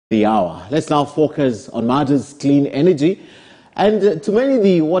The hour. Let's now focus on matters clean energy. And to many,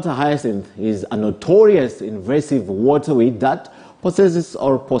 the water hyacinth is a notorious invasive waterway that poses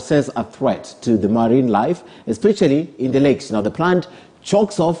a threat to the marine life, especially in the lakes. Now, the plant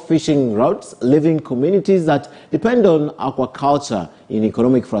chokes off fishing routes, leaving communities that depend on aquaculture in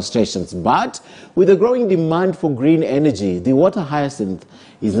economic frustrations. But with a growing demand for green energy, the water hyacinth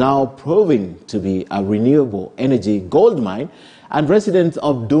is now proving to be a renewable energy gold mine. And residents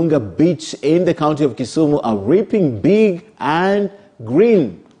of Dunga Beach in the county of Kisumu are reaping big and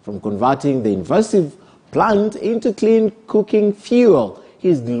green from converting the invasive plant into clean cooking fuel.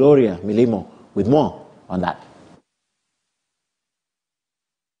 Here's Gloria Milimo with more on that.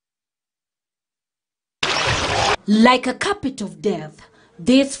 Like a carpet of death,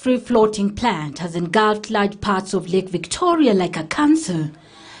 this free-floating plant has engulfed large parts of Lake Victoria like a cancer.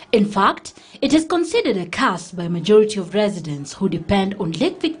 In fact, it is considered a curse by a majority of residents who depend on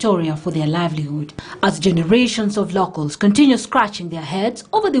Lake Victoria for their livelihood. As generations of locals continue scratching their heads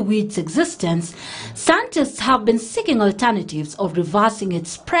over the weed's existence, scientists have been seeking alternatives of reversing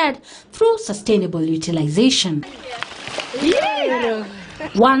its spread through sustainable utilization.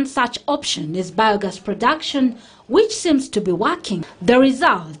 One such option is biogas production, which seems to be working. The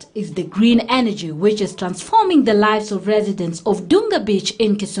result is the green energy which is transforming the lives of residents of Dunga Beach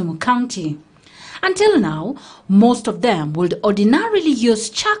in Kisumu County. Until now, most of them would ordinarily use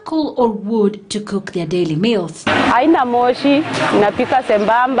charcoal or wood to cook their daily meals. Haina moshi, napika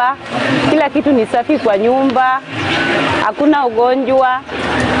sembamba, kila kitu ni safi kwa nyumba, hakuna ugonjwa.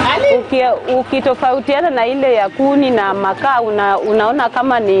 Ukitofautiana na ile ya kuni na makaa unaona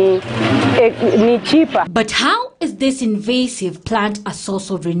kama ni cheaper. But how is this invasive plant a source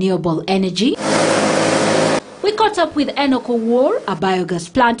of renewable energy? We caught up with Enoch War, a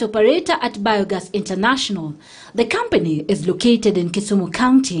biogas plant operator at Biogas International. The company is located in Kisumu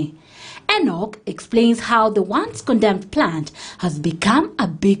County. Enoch explains how the once condemned plant has become a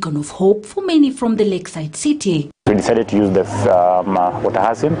beacon of hope for many from the lakeside city. We decided to use the water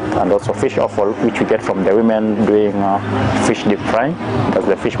hyacinth and also fish offal, which we get from the women doing fish deep frying, that's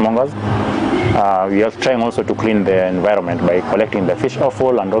the fishmongers. We are trying also to clean the environment by collecting the fish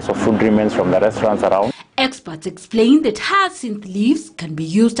offal and also food remains from the restaurants around. Experts explain that hyacinth leaves can be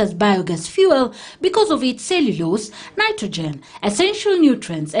used as biogas fuel because of its cellulose, nitrogen, essential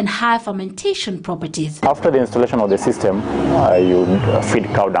nutrients and high fermentation properties. After the installation of the system, you feed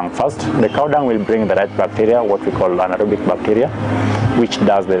cow dung first. The cow dung will bring the right bacteria, what we call anaerobic bacteria, which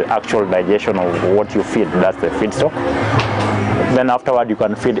does the actual digestion of what you feed, that's the feedstock. Then afterward you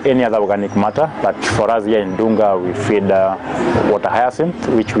can feed any other organic matter, but for us here in Dunga we feed water hyacinth,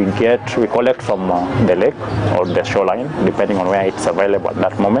 which we collect from the lake or the shoreline, depending on where it's available at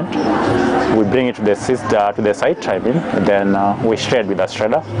that moment. We bring it to the site, then we shred with a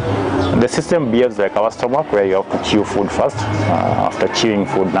shredder. The system behaves like our stomach, where you have to chew food first. After chewing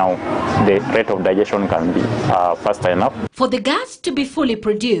food, now the rate of digestion can be faster enough. For the gas to be fully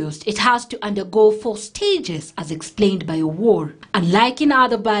produced, it has to undergo 4 stages, as explained by War. Unlike in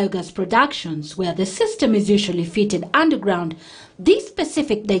other biogas productions, where the system is usually fitted underground, this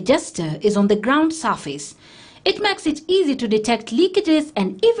specific digester is on the ground surface. It makes it easy to detect leakages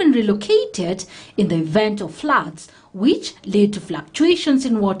and even relocate it in the event of floods, which lead to fluctuations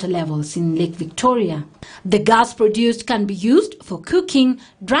in water levels in Lake Victoria. The gas produced can be used for cooking,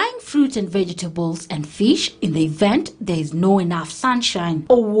 drying fruit and vegetables and fish in the event there is no enough sunshine.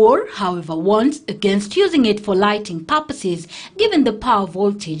 War, however, warns against using it for lighting purposes given the power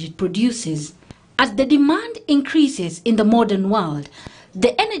voltage it produces. As the demand increases in the modern world,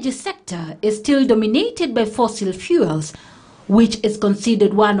 the energy sector is still dominated by fossil fuels, which is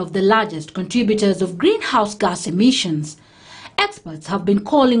considered one of the largest contributors of greenhouse gas emissions. Experts have been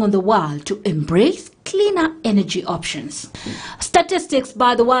calling on the world to embrace cleaner energy options. Statistics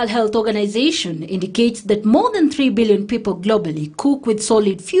by the World Health Organization indicates that more than 3 billion people globally cook with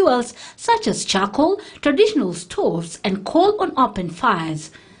solid fuels such as charcoal, traditional stoves, and coal on open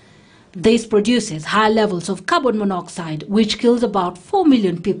fires. This produces high levels of carbon monoxide, which kills about 4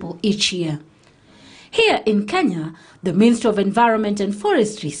 million people each year. Here in Kenya, the Ministry of Environment and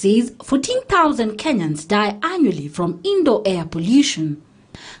Forestry says 14,000 Kenyans die annually from indoor air pollution.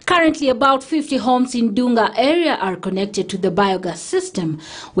 Currently, about 50 homes in Dunga area are connected to the biogas system,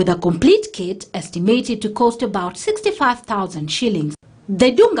 with a complete kit estimated to cost about 65,000 shillings.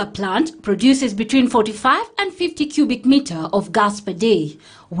 The Dunga plant produces between 45 and 50 cubic meter of gas per day,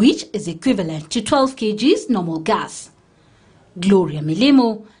 which is equivalent to 12 kgs normal gas. Gloria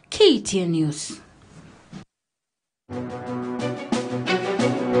Milimo, KTN News.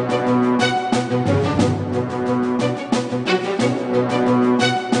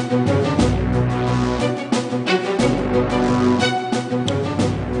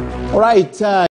 All right.